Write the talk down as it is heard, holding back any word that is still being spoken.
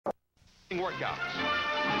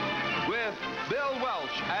Workouts with Bill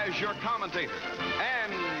Welsh as your commentator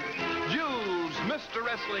and Jules, Mr.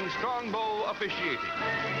 Wrestling Strongbow, officiating.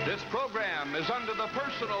 This program is under the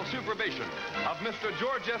personal supervision of Mr.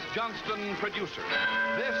 George S. Johnston, producer.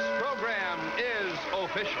 This program is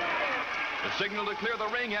official. The signal to clear the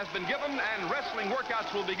ring has been given, and wrestling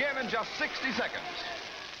workouts will begin in just 60 seconds.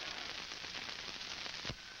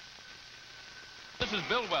 This is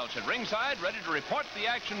Bill Welsh at ringside, ready to report the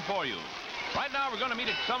action for you. Right now, we're going to meet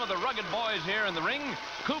some of the rugged boys here in the ring.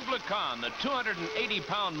 Kubla Khan, the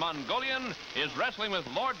 280-pound Mongolian, is wrestling with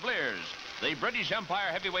Lord Blears, the British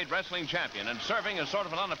Empire heavyweight wrestling champion, and serving as sort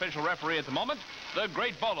of an unofficial referee at the moment, the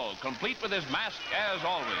Great Bolo, complete with his mask as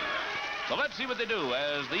always. So let's see what they do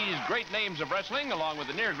as these great names of wrestling, along with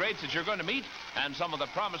the near greats that you're going to meet, and some of the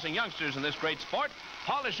promising youngsters in this great sport,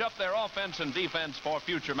 polish up their offense and defense for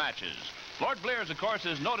future matches. Lord Blears, of course,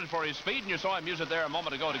 is noted for his speed, and you saw him use it there a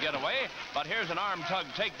moment ago to get away. But here's an arm-tug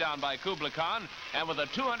takedown by Kubla Khan, and with a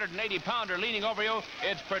 280-pounder leaning over you,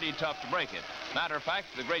 it's pretty tough to break it. Matter of fact,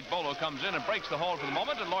 the Great Bolo comes in and breaks the hold for the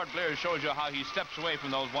moment, and Lord Blears shows you how he steps away from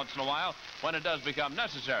those once in a while when it does become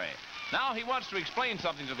necessary. Now he wants to explain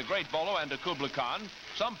something to the Great Bolo and to Kubla Khan,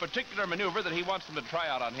 some particular maneuver that he wants them to try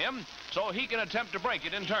out on him, so he can attempt to break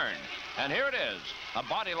it in turn. And here it is, a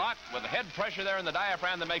body lock with head pressure there in the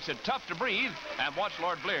diaphragm that makes it tough to breathe. And watch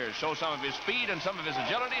Lord Blears show some of his speed and some of his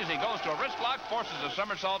agility as he goes to a wrist lock, forces a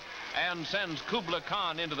somersault, and sends Kubla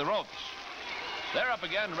Khan into the ropes. They're up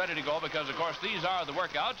again, ready to go, because, of course, these are the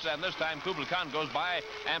workouts, and this time Kubla Khan goes by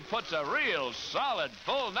and puts a real solid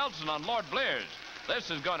full Nelson on Lord Blears.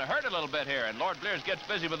 This is going to hurt a little bit here, and Lord Blears gets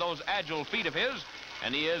busy with those agile feet of his,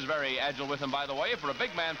 and he is very agile with them, by the way, for a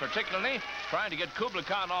big man particularly, trying to get Kubla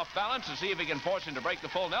Khan off balance to see if he can force him to break the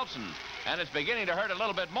full Nelson. And it's beginning to hurt a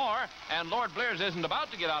little bit more, and Lord Blears isn't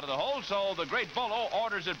about to get out of the hole, so the Great Bolo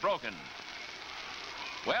orders it broken.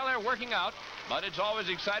 Well, they're working out, but it's always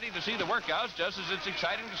exciting to see the workouts, just as it's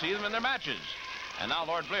exciting to see them in their matches. And now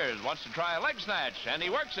Lord Blears wants to try a leg snatch, and he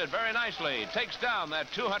works it very nicely. Takes down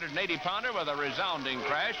that 280-pounder with a resounding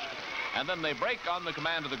crash, and then they break on the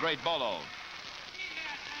command of the Great Bolo.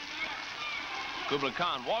 Kubla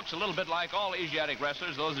Khan walks a little bit like all Asiatic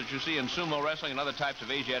wrestlers, those that you see in sumo wrestling and other types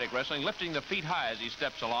of Asiatic wrestling, lifting the feet high as he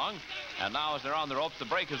steps along. And now as they're on the ropes, the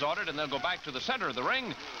break is ordered, and they'll go back to the center of the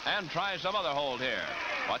ring and try some other hold here.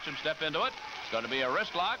 Watch him step into it. It's going to be a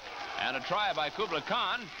wrist lock and a try by Kubla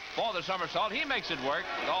Khan for the somersault. He makes it work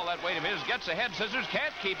with all that weight of his, gets a head scissors,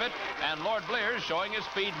 can't keep it, and Lord Blears, showing his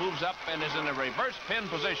speed, moves up and is in a reverse pin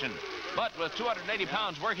position. But with 280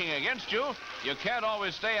 pounds working against you, you can't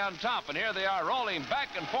always stay on top. And here they are rolling back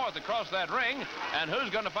and forth across that ring. And who's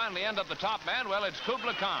going to finally end up the top man? Well, it's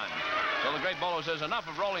Kubla Khan. So the Great Bolo says, enough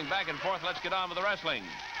of rolling back and forth. Let's get on with the wrestling.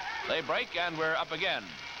 They break, and we're up again.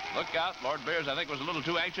 Look out. Lord Blears, I think, was a little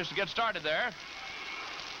too anxious to get started there.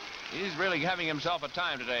 He's really having himself a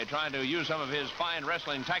time today, trying to use some of his fine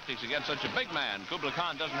wrestling tactics against such a big man. Kubla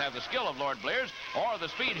Khan doesn't have the skill of Lord Blears or the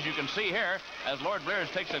speed, as you can see here, as Lord Blears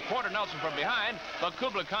takes a quarter Nelson from behind. But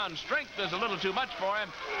Kubla Khan's strength is a little too much for him,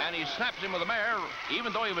 and he snaps him with a mare,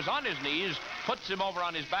 even though he was on his knees, puts him over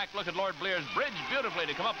on his back. Look at Lord Blears bridge beautifully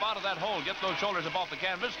to come up out of that hole, get those shoulders above the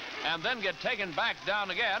canvas, and then get taken back down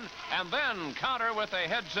again, and then counter with a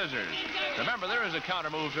head scissors. Remember, there is a counter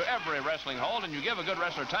move to every wrestling hold, and you give a good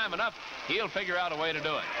wrestler time enough, he'll figure out a way to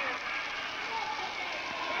do it.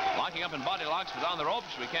 Locking up in body locks with on the ropes.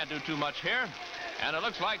 We can't do too much here. And it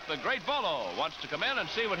looks like the Great Bolo wants to come in and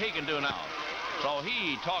see what he can do now. So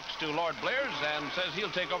he talks to Lord Blears and says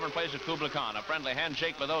he'll take over in place of Kubla Khan. A friendly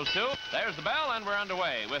handshake with those two. There's the bell, and we're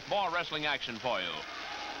underway with more wrestling action for you.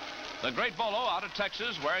 The Great Bolo out of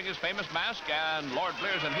Texas, wearing his famous mask, and Lord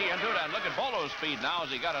Blears and he into it. And look at Bolo's speed now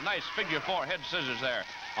as he got a nice figure four head scissors there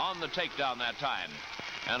on the takedown that time.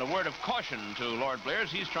 And a word of caution to Lord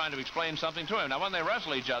Blears. He's trying to explain something to him. Now, when they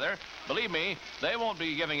wrestle each other, believe me, they won't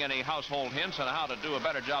be giving any household hints on how to do a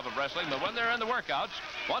better job of wrestling. But when they're in the workouts,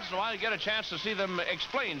 once in a while you get a chance to see them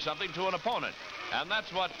explain something to an opponent. And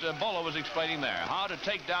that's what Bolo was explaining there. How to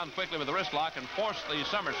take down quickly with the wrist lock and force the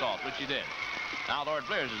somersault, which he did. Now Lord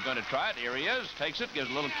Blears is going to try it. Here he is. Takes it,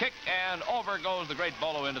 gives a little kick, and over goes the Great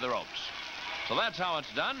Bolo into the ropes. So that's how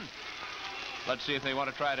it's done. Let's see if they want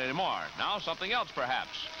to try it anymore. Now, something else,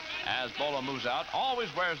 perhaps. As Bolo moves out,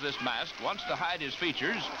 always wears this mask, wants to hide his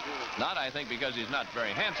features. Not, I think, because he's not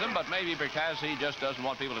very handsome, but maybe because he just doesn't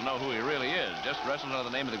want people to know who he really is. Just wrestling under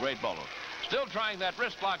the name of the Great Bolo. Still trying that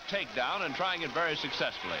wrist lock takedown and trying it very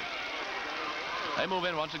successfully. They move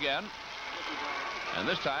in once again. And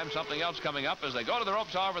this time, something else coming up as they go to the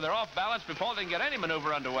ropes. However, they're off balance before they can get any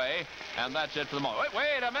maneuver underway. And that's it for the moment.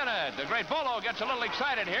 Wait a minute. The Great Bolo gets a little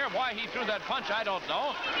excited here. Why he threw that punch, I don't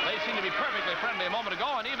know. They seem to be perfectly friendly a moment ago.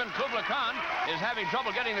 And even Kubla Khan is having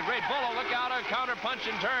trouble getting the Great Bolo. Look out, a counter punch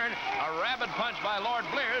in turn. A rabid punch by Lord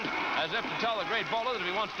Blears, as if to tell the Great Bolo that if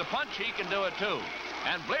he wants to punch, he can do it too.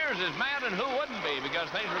 And Blears is mad, and who wouldn't be, because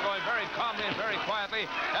things were going very calmly and very quietly.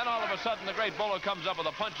 Then all of a sudden, the Great Bolo comes up with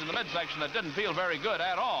a punch in the midsection that didn't feel very good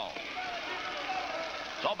at all.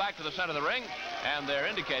 So back to the center of the ring, and they're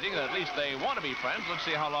indicating that at least they want to be friends. Let's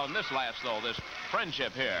see how long this lasts, though, this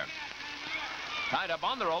friendship here. Tied up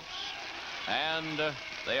on the ropes, and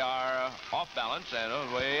they are off balance. And oh,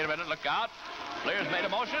 wait a minute, look out. Blears made a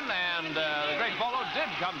motion, and the Great Bolo did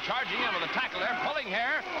come charging in with a tackle there, pulling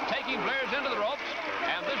hair, taking Blears into the ropes.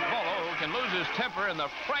 And this Bolo, who can lose his temper in the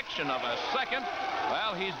fraction of a second,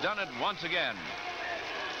 well, he's done it once again.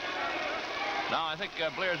 Now, I think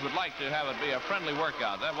Blears would like to have it be a friendly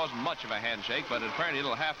workout. That wasn't much of a handshake, but apparently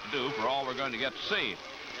it'll have to do for all we're going to get to see.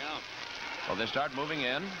 Yeah. So they start moving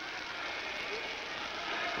in.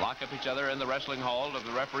 Lock up each other in the wrestling hold, of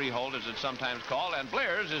the referee hold, as it's sometimes called. And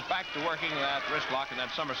Blears is back to working that wrist lock and that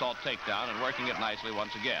somersault takedown and working it nicely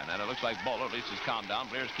once again. And it looks like Bolo at least has calmed down.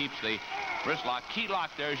 Blears keeps the wrist lock, key lock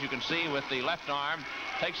there, as you can see, with the left arm.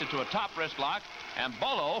 Takes it to a top wrist lock. And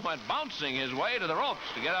Bolo went bouncing his way to the ropes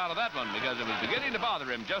to get out of that one because it was beginning to bother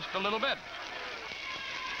him just a little bit.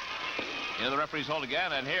 Into the referee's hold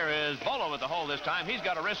again, and here is Bolo with the hold this time. He's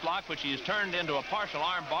got a wrist lock, which he's turned into a partial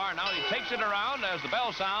arm bar. Now he takes it around as the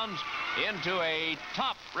bell sounds into a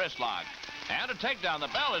top wrist lock. And a takedown. The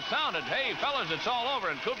bell is sounded. Hey, fellas, it's all over,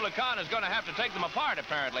 and Kubla Khan is going to have to take them apart,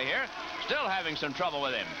 apparently, here. Still having some trouble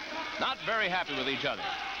with him. Not very happy with each other.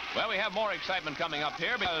 Well, we have more excitement coming up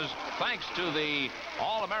here because thanks to the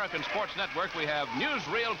All-American Sports Network, we have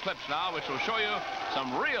newsreel clips now which will show you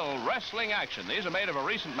some real wrestling action. These are made of a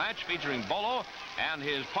recent match featuring Bolo and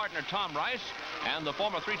his partner Tom Rice and the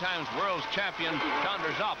former three-times world's champion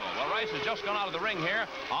Sandor Szabo. Well, Rice has just gone out of the ring here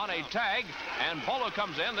on a tag, and Bolo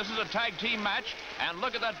comes in. This is a tag team match, and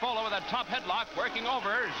look at that Bolo with that top headlock working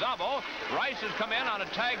over Szabo. Rice has come in on a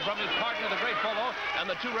tag from his partner, the Great Bolo, and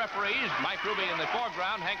the two referees, Mike Ruby in the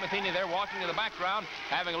foreground, Hank Matheny there walking in the background,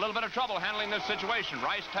 having a little bit of trouble handling this situation.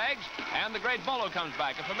 Rice tags, and the Great Bolo comes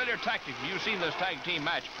back. A familiar tactic. You've seen this tag team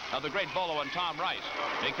match of the Great Bolo and Tom Rice,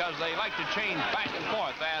 because they like to change back and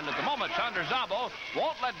forth. And at the moment, Sandor Szabo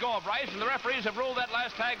won't let go of Rice, and the referees have ruled that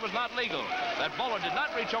last tag was not legal. That Bolo did not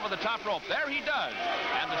reach over the top rope. There he does.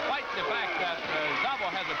 And despite the fact that Szabo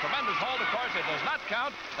has a tremendous hold, of course, it does not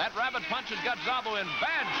count. That rabbit punch has got Szabo in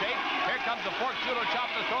bad shape. Here comes a fork judo chop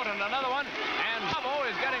to the throat and another one. And Szabo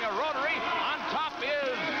is getting a rotary. On top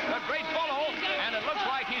is the Great Bolo, and it looks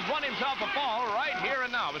like he's won himself a fall right here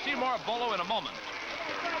and now. We'll see more of Bolo in a moment.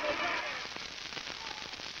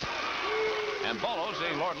 And Bolo,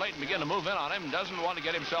 seeing Lord Layton begin to move in on him, doesn't want to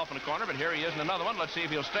get himself in a corner, but here he is in another one. Let's see if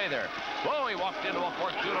he'll stay there. Whoa, he walked into a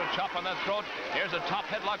fork judo chop on that throat. Here's a top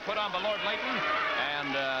headlock put on by Lord Layton,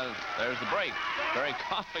 and there's the break. Very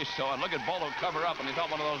calmly so, and look at Bolo cover up, and he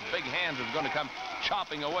thought one of those big hands was going to come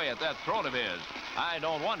chopping away at that throat of his. I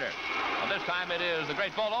don't wonder. But this time it is the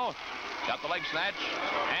Great Bolo. Got the leg snatch,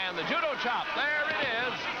 and the judo chop. There it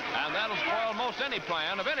is. And that'll spoil most any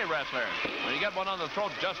plan of any wrestler when you get one on the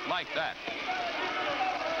throat just like that.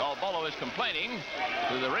 So Bolo is complaining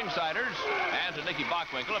to the ringsiders and to Nicky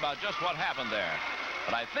Bockwinkel about just what happened there.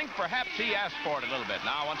 But I think perhaps he asked for it a little bit.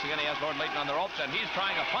 Now, once again, he has Lord Layton on the ropes, and he's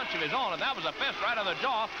trying a punch of his own, and that was a fist right on the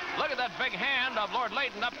jaw. Look at that big hand of Lord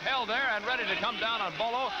Layton upheld there and ready to come down on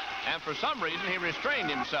Bolo, and for some reason, he restrained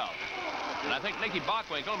himself. And I think Nicky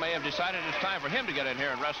Bockwinkel may have decided it's time for him to get in here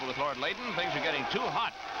and wrestle with Lord Layton. Things are getting too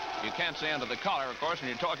hot. You can't say under the collar, of course, when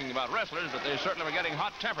you're talking about wrestlers, but they certainly were getting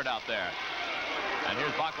hot-tempered out there. And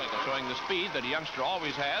here's Bockwinkel showing the speed that a youngster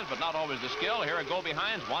always has, but not always the skill. Here are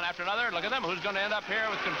go-behinds, one after another. Look at them. Who's going to end up here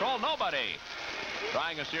with control? Nobody.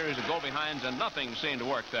 Trying a series of go-behinds, and nothing seemed to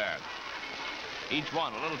work there. Each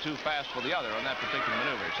one a little too fast for the other on that particular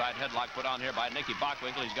maneuver. Side headlock put on here by Nicky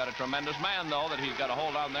Bockwinkel. He's got a tremendous man, though, that he's got a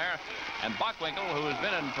hold on there. And Bockwinkel, who has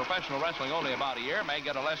been in professional wrestling only about a year, may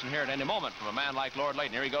get a lesson here at any moment from a man like Lord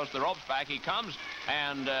Layton. Here he goes to the ropes. Back he comes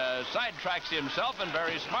and sidetracks himself, and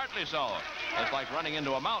very smartly so. It's like running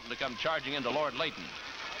into a mountain to come charging into Lord Layton.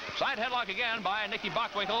 Side headlock again by Nicky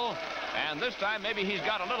Bockwinkel, and this time maybe he's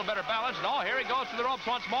got a little better balance. No, here he goes to the ropes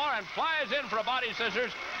once more and flies in for a body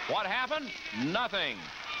scissors. What happened? Nothing.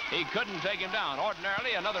 He couldn't take him down.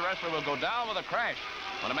 Ordinarily, another wrestler will go down with a crash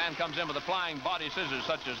when a man comes in with a flying body scissors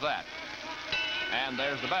such as that. And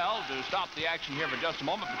there's the bell to stop the action here for just a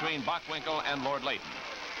moment between Bockwinkel and Lord Layton.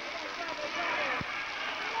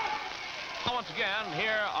 Well, once again,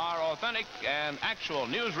 here are authentic and actual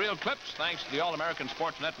newsreel clips, thanks to the All-American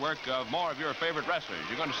Sports Network, of more of your favorite wrestlers.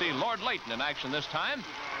 You're going to see Lord Layton in action this time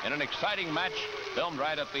in an exciting match filmed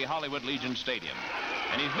right at the Hollywood Legion Stadium.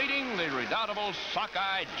 And he's meeting the redoubtable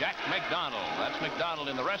Sockeye Jack McDonald. That's McDonald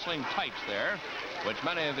in the wrestling tights there, which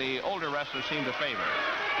many of the older wrestlers seem to favor.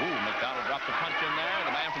 Ooh, McDonald dropped a punch in there.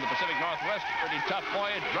 The man from the Pacific Northwest, pretty tough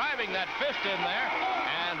boy, driving that fist in there.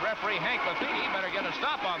 And referee Hank Lafini better get a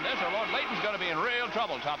stop on this, or Lord Layton's going to be in real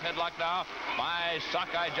trouble. Top headlock now by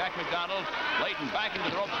Sockeye Jack McDonald. Layton back into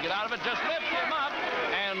the ropes to get out of it. Just lifts him up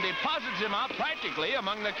and deposits him out practically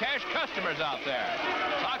among the cash customers out there.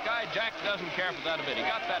 Sockeye Jack doesn't care for that a bit. He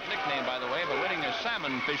got that nickname, by the way, by winning a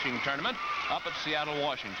salmon fishing tournament up at Seattle,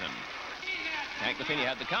 Washington. Hank Lafini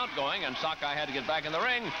had the count going, and Sockeye had to get back in the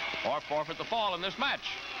ring or forfeit the fall in this match.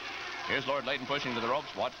 Here's Lord Layton pushing to the ropes.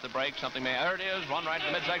 Watch the break. Something may... There it is. One right in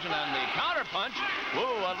the midsection, and the counter punch. Woo,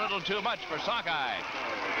 a little too much for Sockeye.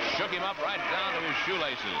 Shook him up right down to his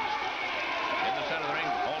shoelaces. In the center of the ring,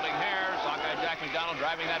 holding here, Sockeye Jack McDonald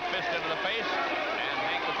driving that fist into the face. And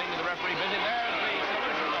Hank Lafini, the referee, busy. There's the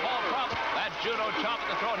solution to the whole problem. That judo chop in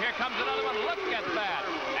the throat. Here comes another one. Look at that.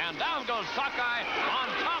 And down goes Sockeye. On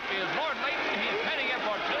top is Lord Layton. He's pinning him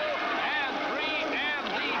for 2 and 3 and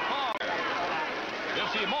the 4.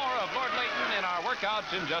 You'll see more of Lord Layton in our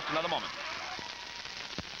workouts in just another moment.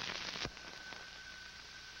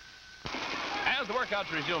 As the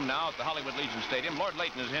workouts resume now at the Hollywood Legion Stadium, Lord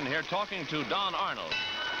Layton is in here talking to Don Arnold.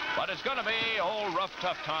 But it's going to be old rough,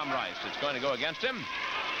 tough Tom Rice. It's going to go against him.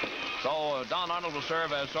 So Don Arnold will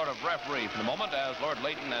serve as sort of referee for the moment as Lord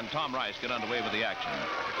Layton and Tom Rice get underway with the action.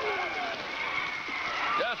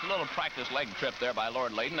 Just a little practice leg trip there by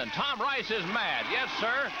Lord Layton, and Tom Rice is mad. Yes,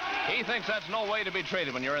 sir. He thinks that's no way to be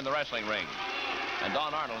treated when you're in the wrestling ring. And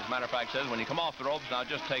Don Arnold, as a matter of fact, says, when you come off the ropes, now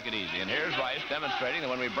just take it easy. And here's Rice demonstrating that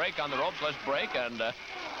when we break on the ropes, let's break. And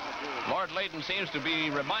Lord Layton seems to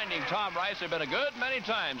be reminding Tom Rice there have been a good many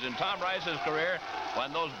times in Tom Rice's career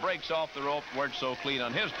when those breaks off the rope weren't so clean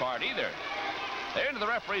on his part either. They're into the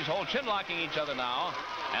referee's hole, chin-locking each other now.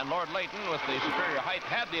 And Lord Layton, with the superior height,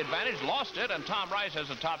 had the advantage, lost it, and Tom Rice has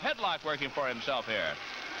a top headlock working for himself here.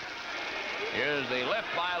 Here's the lift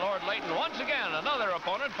by Lord Layton. Once again, another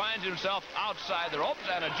opponent finds himself outside the ropes,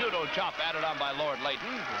 and a judo chop added on by Lord Layton,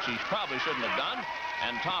 which he probably shouldn't have done.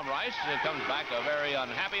 And Tom Rice comes back a very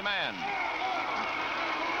unhappy man.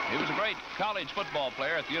 He was a great college football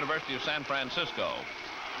player at the University of San Francisco.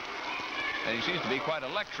 And he seems to be quite a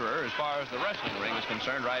lecturer as far as the wrestling ring is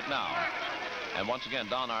concerned right now. And once again,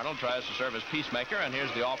 Don Arnold tries to serve as peacemaker, and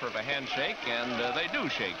here's the offer of a handshake, and they do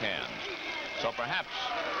shake hands. So perhaps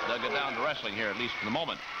they'll get down to wrestling here, at least for the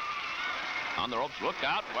moment. On the ropes, look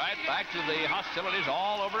out, right back to the hostilities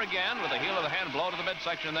all over again with a heel of the hand blow to the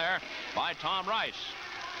midsection there by Tom Rice.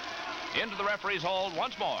 Into the referee's hold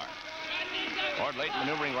once more. Lord Layton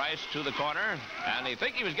maneuvering Rice to the corner, and they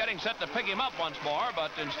think he was getting set to pick him up once more,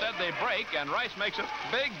 but instead they break, and Rice makes a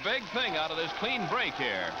big, big thing out of this clean break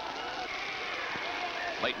here.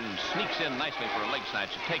 Layton sneaks in nicely for a leg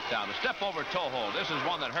snatch, a takedown, a step over toe hold. This is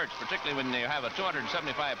one that hurts, particularly when you have a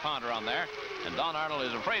 275-pounder on there. And Don Arnold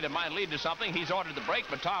is afraid it might lead to something. He's ordered the break,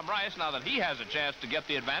 but Tom Rice, now that he has a chance to get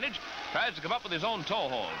the advantage, tries to come up with his own toe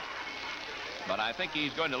hold. But I think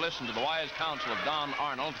he's going to listen to the wise counsel of Don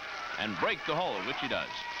Arnold and break the hold, which he does.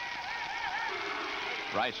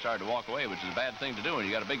 Rice started to walk away, which is a bad thing to do when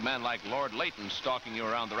you got a big man like Lord Layton stalking you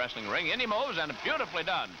around the wrestling ring. In he moves, and beautifully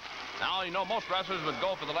done. Now, you know, most wrestlers would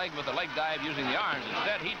go for the leg with a leg dive using the arms.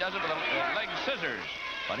 Instead, he does it with a leg scissors.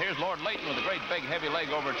 But here's Lord Layton with a great big heavy leg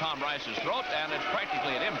over Tom Rice's throat, and it's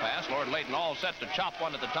practically at impasse. Lord Layton all set to chop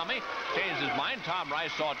one at the tummy. Changed his mind. Tom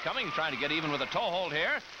Rice saw it coming. He's trying to get even with a toe hold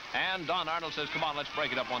here. And Don Arnold says, come on, let's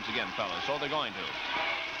break it up once again, fellas. So they're going to.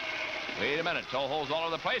 Wait a minute, toe holds all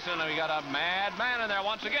over the place, and we got a mad man in there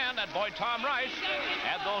once again. That boy Tom Rice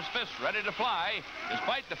had those fists ready to fly,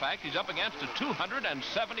 despite the fact he's up against a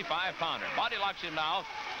 275-pounder. Body locks him now.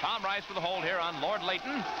 Tom Rice with a hold here on Lord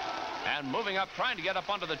Layton, and moving up, trying to get up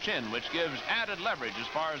under the chin, which gives added leverage as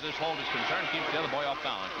far as this hold is concerned, keeps the other boy off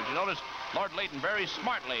balance. But you notice Lord Layton very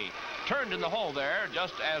smartly turned in the hole there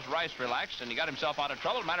just as Rice relaxed, and he got himself out of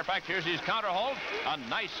trouble. Matter of fact, here's his counter hold. A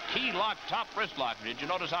nice key lock, top wrist lock. Did you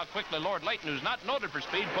notice how quickly Lord Layton, who's not noted for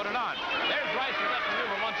speed, put it on? There's Rice with that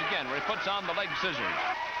maneuver once again, where he puts on the leg scissors.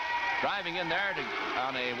 Driving in there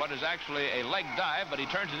on what is actually a leg dive, but he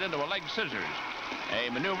turns it into a leg scissors. A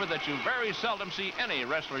maneuver that you very seldom see any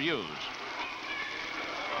wrestler use.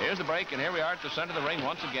 Here's the break, and here we are at the center of the ring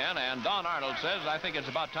once again, and Don Arnold says, I think it's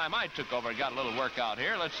about time I took over and got a little workout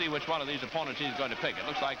here. Let's see which one of these opponents he's going to pick. It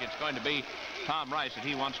looks like it's going to be Tom Rice that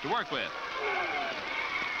he wants to work with.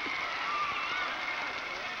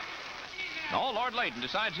 No, Lord Layton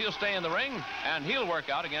decides he'll stay in the ring, and he'll work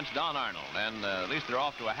out against Don Arnold. And at least they're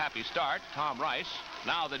off to a happy start. Tom Rice,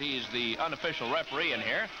 now that he's the unofficial referee in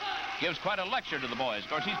here, gives quite a lecture to the boys. Of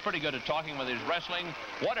course, he's pretty good at talking with his wrestling,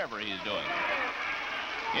 whatever he's doing.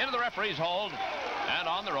 Into the referee's hold, and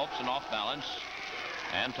on the ropes and off balance.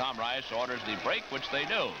 And Tom Rice orders the break, which they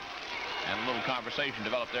do. And a little conversation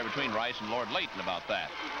developed there between Rice and Lord Layton about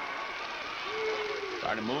that.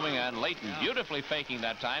 Started moving, and Layton beautifully faking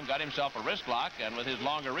that time, got himself a wrist lock, and with his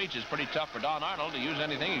longer reach, it's pretty tough for Don Arnold to use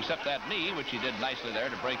anything except that knee, which he did nicely there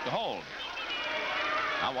to break the hold.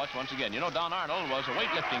 Now watch once again. You know, Don Arnold was a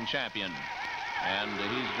weightlifting champion. And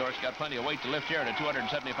he's, of course, got plenty of weight to lift here at a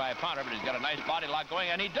 275-pounder, but he's got a nice body lock going,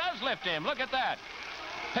 and he does lift him. Look at that.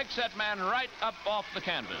 Picks that man right up off the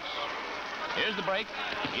canvas. Here's the break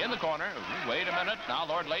in the corner. Wait a minute. Now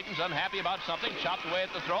Lord Layton's unhappy about something. Chopped away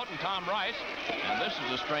at the throat, and Tom Rice. And this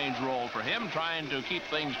is a strange role for him, trying to keep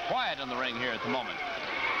things quiet in the ring here at the moment.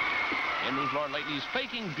 In moves Lord Layton. He's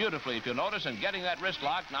faking beautifully, if you'll notice, and getting that wrist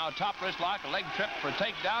lock. Now a top wrist lock, a leg trip for a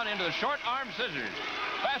takedown into the short arm scissors.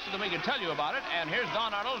 Faster than we can tell you about it. And here's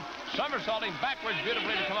Don Arnold somersaulting backwards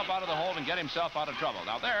beautifully to come up out of the hold and get himself out of trouble.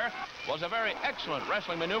 Now there was a very excellent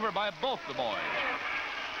wrestling maneuver by both the boys.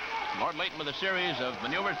 Lord Layton with a series of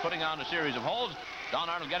maneuvers, putting on a series of holds. Don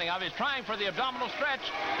Arnold getting out. He's trying for the abdominal stretch.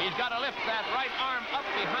 He's got to lift that right arm up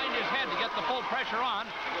behind his head to get the full pressure on.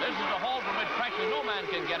 This is a hold from which practically no man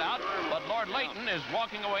can get out. But Lord Layton is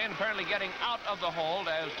walking away and apparently getting out of the hold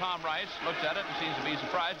as Tom Rice looks at it and seems to be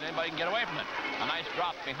surprised that anybody can get away from it. A nice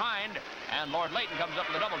drop behind, and Lord Layton comes up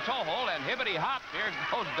with a double toe hold, and hibbity hop, here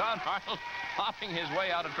goes Don Arnold hopping his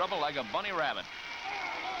way out of trouble like a bunny rabbit.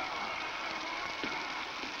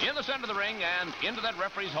 In the center of the ring and into that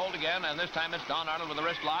referee's hold again, and this time it's Don Arnold with a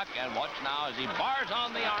wrist lock. And watch now as he bars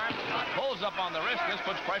on the arm, pulls up on the wrist. This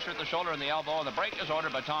puts pressure at the shoulder and the elbow, and the break is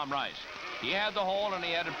ordered by Tom Rice. He had the hold, and he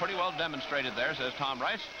had it pretty well demonstrated there, says Tom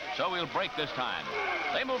Rice, so we'll break this time.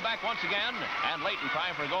 They move back once again, and Layton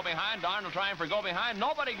trying for a go-behind, Arnold trying for a go-behind.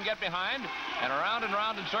 Nobody can get behind, and round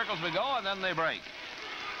in circles we go, and then they break.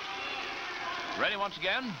 Ready once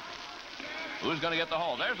again? Who's going to get the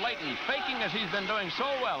hold? There's Layton faking as he's been doing so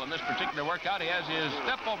well in this particular workout. He has his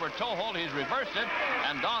step-over toe hold. He's reversed it.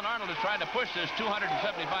 And Don Arnold is trying to push this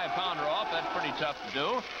 275-pounder off. That's pretty tough to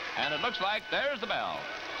do. And it looks like there's the bell.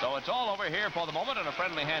 So it's all over here for the moment, and a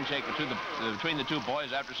friendly handshake between the two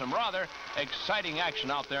boys after some rather exciting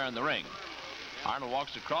action out there in the ring. Arnold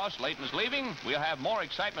walks across. Layton is leaving. We'll have more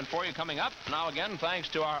excitement for you coming up. Now again, thanks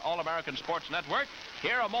to our All-American Sports Network,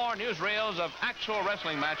 here are more newsreels of actual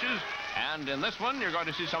wrestling matches. And in this one, you're going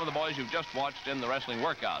to see some of the boys you've just watched in the wrestling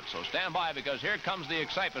workout. So stand by, because here comes the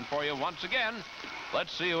excitement for you once again.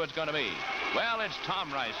 Let's see who it's going to be. Well, it's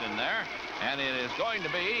Tom Rice in there, and it is going to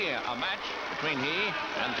be a match between he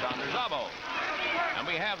and Sandor Szabo. And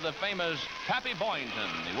we have the famous Pappy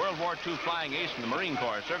Boyington, the World War II flying ace in the Marine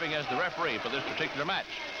Corps, serving as the referee for this particular match.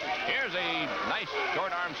 Here's a nice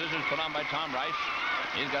short arm scissors put on by Tom Rice.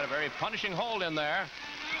 He's got a very punishing hold in there.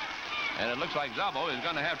 And it looks like Szabo is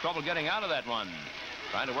going to have trouble getting out of that one.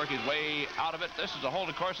 Trying to work his way out of it. This is a hold,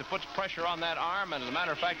 of course, that puts pressure on that arm. And as a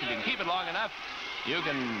matter of fact, if you can keep it long enough, you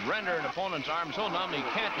can render an opponent's arm so numb he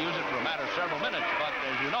can't use it for a matter of several minutes. But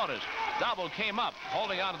as you notice, Szabo came up,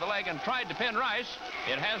 holding onto the leg, and tried to pin Rice.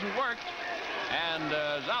 It hasn't worked. And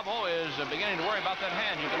Szabo is beginning to worry about that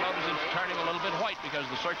hand. You can notice it's turning a little bit white because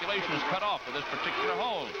the circulation is cut off for this particular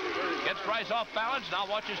hold. Gets Rice off balance. Now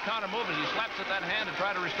watch his counter move as he slaps at that hand to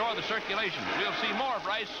try to restore the circulation. We'll see more of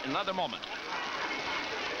Rice in another moment.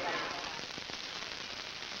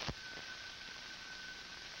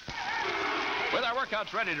 With our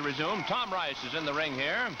workouts ready to resume, Tom Rice is in the ring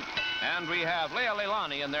here. And we have Lea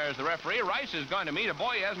Leilani in there as the referee. Rice is going to meet a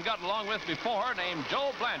boy he hasn't gotten along with before named Joe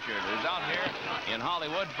Blanchard, who's out here in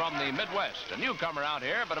Hollywood from the Midwest. A newcomer out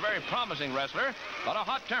here, but a very promising wrestler, but a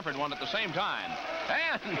hot-tempered one at the same time.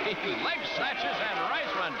 And he leg snatches, and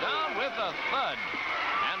Rice went down with a thud.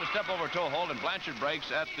 And the step-over toe hold, and Blanchard breaks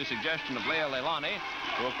at the suggestion of Lea Leilani,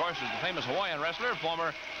 who, of course, is the famous Hawaiian wrestler,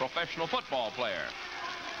 former professional football player.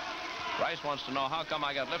 Rice wants to know how come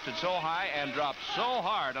I got lifted so high and dropped so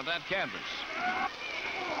hard on that canvas.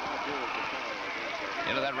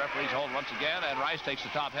 Into that referee's hold once again, and Rice takes the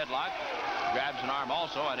top headlock, grabs an arm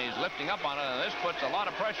also, and he's lifting up on it, and this puts a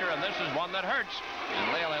lot of pressure, and this is one that hurts.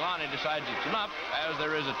 And Lea Leilani decides it's enough, as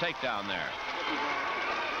there is a takedown there.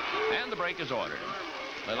 And the break is ordered.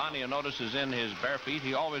 Leilani, you notice, is in his bare feet.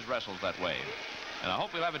 He always wrestles that way. And I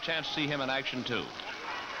hope we'll have a chance to see him in action, too.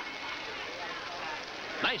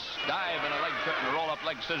 Nice dive and a leg trip and a roll-up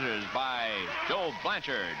leg scissors by Joe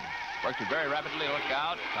Blanchard. Worked it very rapidly. Look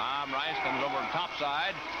out. Tom Rice comes over on top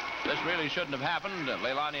side. This really shouldn't have happened.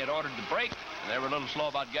 Leilani had ordered the break. They were a little slow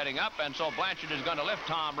about getting up, and so Blanchard is going to lift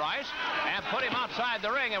Tom Rice and put him outside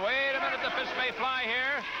the ring. And wait a minute, the fist may fly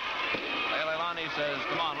here. Leilani says,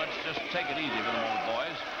 come on, let's just take it easy for the moment,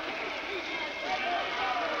 boys.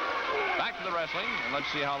 Back to the wrestling, and let's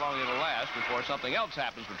see how long it'll last before something else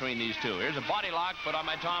happens between these two. Here's a body lock put on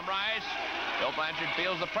by Tom Rice. Joe Blanchard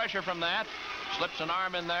feels the pressure from that. Slips an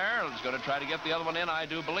arm in there. He's going to try to get the other one in, I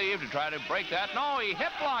do believe, to try to break that. No, he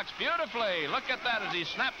hip locks beautifully. Look at that as he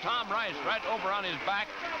snapped Tom Rice right over on his back.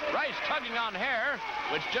 Rice tugging on hair,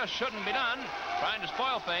 which just shouldn't be done, trying to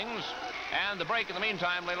spoil things. And the break in the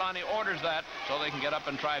meantime, Leilani orders that so they can get up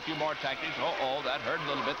and try a few more tactics. That hurt a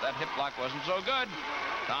little bit. That hip lock wasn't so good.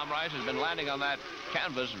 Tom Rice has been landing on that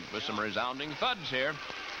canvas with some resounding thuds here.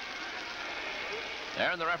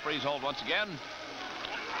 There in the referee's hold once again.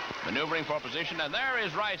 Maneuvering for position, and there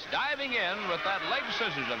is Rice diving in with that leg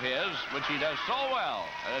scissors of his, which he does so well.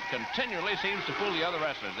 And it continually seems to fool the other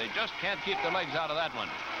wrestlers. They just can't keep their legs out of that one.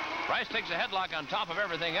 Rice takes a headlock on top of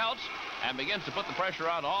everything else and begins to put the pressure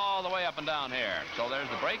on all the way up and down here. So there's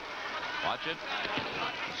the break. Watch it.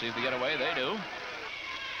 Let's see if they get away. They do.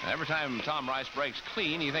 Every time Tom Rice breaks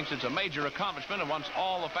clean, he thinks it's a major accomplishment and wants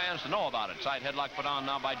all the fans to know about it. Side headlock put on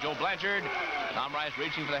now by Joe Blanchard. Tom Rice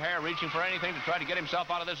reaching for the hair, reaching for anything to try to get himself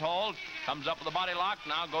out of this hold. Comes up with a body lock,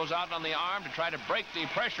 now goes out on the arm to try to break the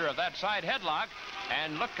pressure of that side headlock.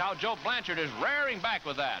 And look how Joe Blanchard is rearing back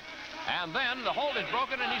with that. And then the hold is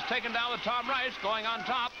broken, and he's taken down with Tom Rice going on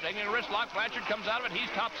top, taking a wrist lock. Blanchard comes out of it. He's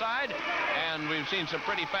topside. And we've seen some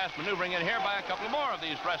pretty fast maneuvering in here by a couple more of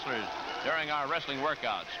these wrestlers during our wrestling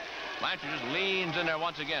workouts. Blanchard just leans in there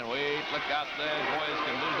once again. Wait, look out there. Boys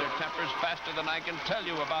can lose their tempers faster than I can tell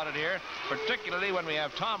you about it here, particularly when we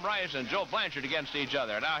have Tom Rice and Joe Blanchard against each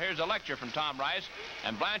other. Now, here's a lecture from Tom Rice,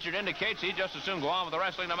 and Blanchard indicates he'd just as soon go on with the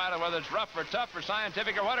wrestling no matter whether it's rough or tough or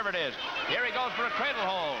scientific or whatever it is. Here he goes for a cradle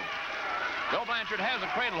hold. Joe Blanchard has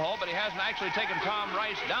a cradle hold, but he hasn't actually taken Tom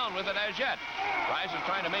Rice down with it as yet. Rice is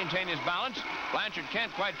trying to maintain his balance. Blanchard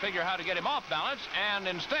can't quite figure how to get him off balance,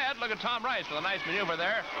 and instead, look at Tom Rice with a nice maneuver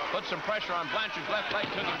there. Puts some pressure on Blanchard's left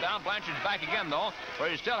leg, took him down. Blanchard's back again, though,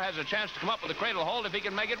 where he still has a chance to come up with a cradle hold if he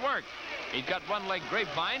can make it work. He's got one leg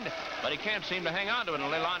grapevine, but he can't seem to hang on to it.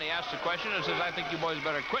 And Leilani asks the question and says, I think you boys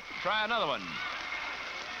better quit and try another one.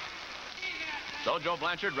 So Joe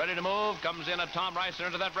Blanchard ready to move, comes in at Tom Rice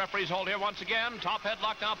into that referee's hold here once again. Top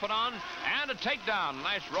headlock now put on, and a takedown.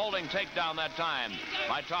 Nice rolling takedown that time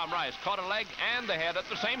by Tom Rice. Caught a leg and the head at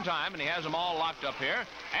the same time, and he has them all locked up here,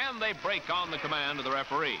 and they break on the command of the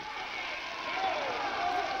referee.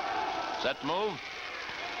 Set to move.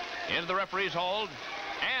 Into the referee's hold,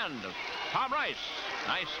 and Tom Rice.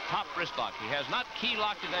 Nice top wrist lock. He has not key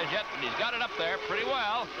locked it as yet, but he's got it up there pretty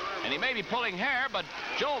well. And he may be pulling hair, but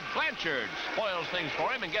Joe Blanchard spoils things for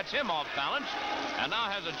him and gets him off balance. And now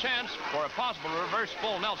has a chance for a possible reverse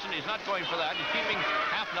full Nelson. He's not going for that. He's keeping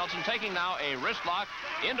half Nelson, taking now a wrist lock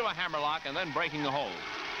into a hammer lock and then breaking the hold.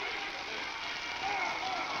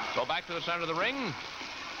 So back to the center of the ring.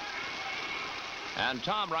 And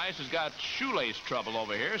Tom Rice has got shoelace trouble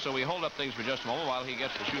over here, so we hold up things for just a moment while he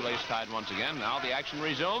gets the shoelace tied once again. Now the action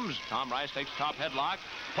resumes. Tom Rice takes top headlock,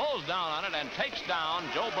 pulls down on it, and takes down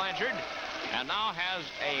Joe Blanchard. And now has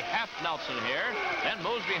a half Nelson here, then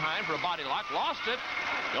moves behind for a body lock, lost it.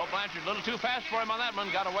 Joe Blanchard a little too fast for him on that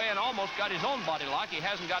one, got away and almost got his own body lock. He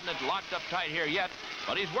hasn't gotten it locked up tight here yet,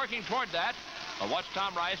 but he's working toward that. Watch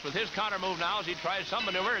Tom Rice with his counter move now as he tries some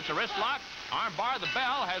maneuver. It's a wrist lock. Arm bar. The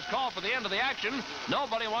bell has called for the end of the action.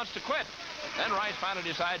 Nobody wants to quit. Then Rice finally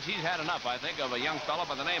decides he's had enough, I think, of a young fellow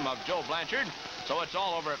by the name of Joe Blanchard. So it's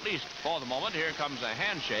all over at least for the moment. Here comes a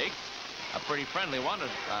handshake. A pretty friendly one.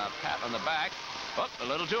 A pat on the back. Oh, a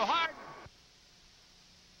little too hard.